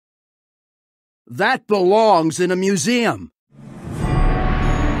That belongs in a museum.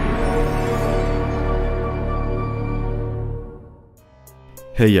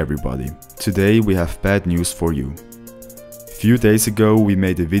 Hey everybody, today we have bad news for you. A few days ago we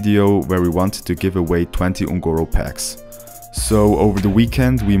made a video where we wanted to give away 20 Ungoro packs. So over the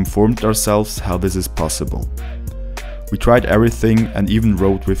weekend we informed ourselves how this is possible. We tried everything and even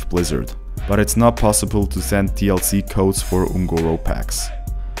wrote with Blizzard, but it's not possible to send DLC codes for Ungoro packs.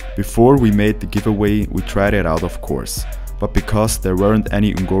 Before we made the giveaway we tried it out, of course, but because there weren't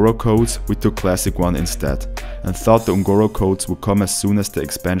any Ungoro codes we took Classic 1 instead and thought the Ungoro codes would come as soon as the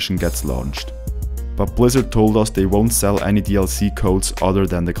expansion gets launched. But Blizzard told us they won't sell any DLC codes other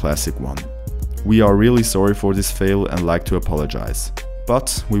than the Classic 1. We are really sorry for this fail and like to apologize.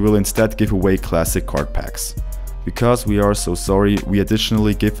 But we will instead give away Classic card packs. Because we are so sorry, we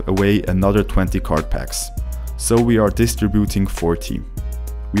additionally give away another 20 card packs. So we are distributing 40.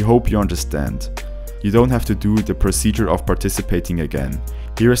 We hope you understand. You don't have to do the procedure of participating again.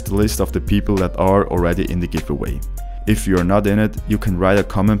 Here is the list of the people that are already in the giveaway. If you are not in it, you can write a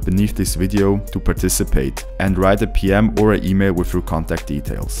comment beneath this video to participate and write a PM or an email with your contact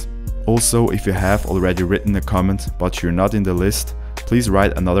details. Also, if you have already written a comment but you're not in the list, please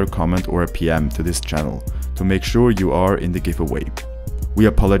write another comment or a PM to this channel to make sure you are in the giveaway. We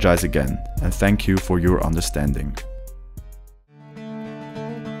apologize again and thank you for your understanding.